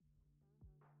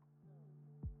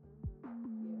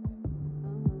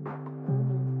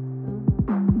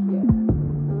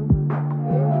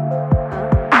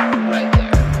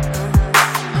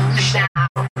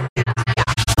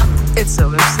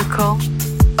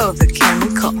of the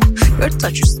chemical. Your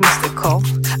touch is mystical,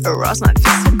 arouse my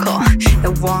physical.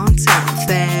 A one-time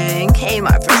thing, ain't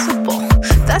my principle.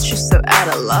 That's just so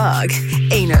analog,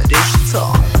 ain't no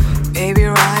digital. Baby,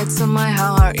 right to my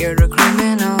heart, you're the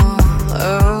criminal.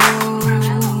 Oh,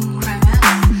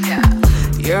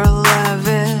 your love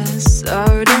is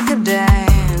so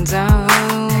decadent. Oh,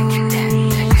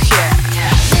 yeah.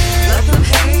 Let them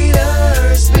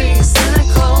haters be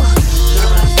cynical.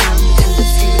 None of them can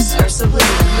diffuse or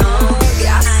subliminal.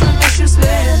 Got some issues with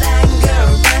anger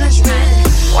management.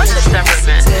 What's the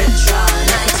temperament?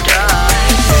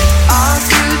 Our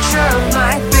future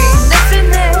might be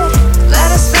definite. Let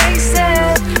us face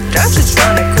it. Don't you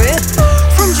try to quit?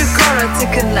 From Jakarta to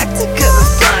Connecticut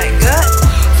with flying gut.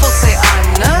 Folks say I'm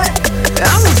not.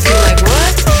 I'ma feel like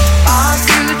what? Our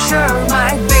future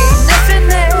might be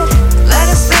definite. Let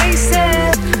us face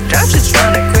it. Don't you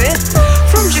try to quit?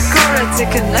 From Jakarta to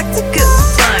Connecticut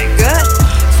with flying gut.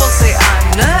 Folks say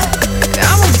I'm not.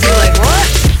 I'ma feel like what?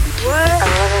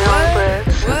 I'm living on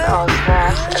bliss, all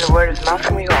snaps, and the word is mouth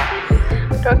from you all.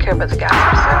 Don't care about the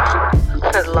gossip,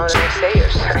 let alone the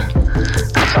naysayers.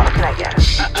 That's all can I get.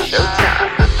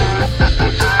 Showtime.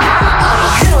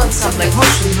 Hit on top like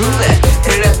motion roulette.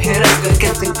 Hit it up, gonna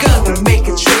get the gun, gonna make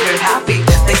it trigger happy.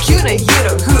 Like you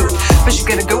know who. But you're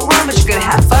gonna go wrong, but you're gonna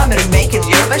have fun, gonna make it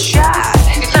your best shot.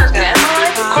 You sounds gonna end my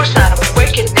life? Of course not, I'm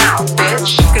waking now,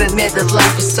 bitch. Gonna admit that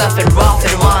life is tough and rough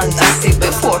and one I've seen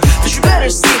before. But you better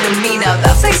see than me now,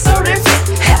 that thing's so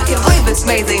different. I can't believe it's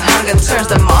made, they hung and turns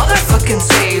the motherfucking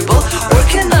table.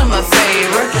 Working on my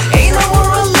favor, ain't no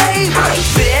more a labor,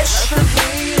 bitch. Let the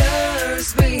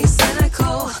haters be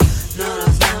cynical. None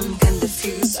of them can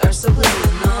diffuse or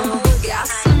subliminal. Got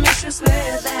some issues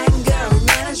with anger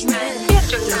management.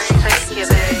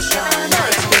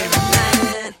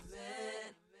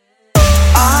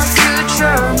 Our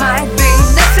future might be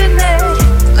definite.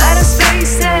 Let us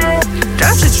face it.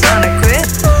 Don't you try to quit?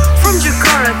 From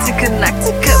Jakarta to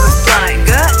Connecticut with flying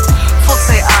gut. Folks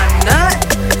say I'm not.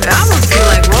 I'ma feel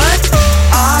like what?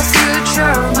 Our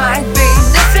future might be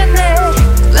definite.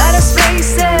 Let us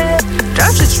face it.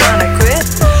 Don't you try to quit?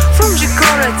 From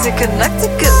Jakarta to Connecticut.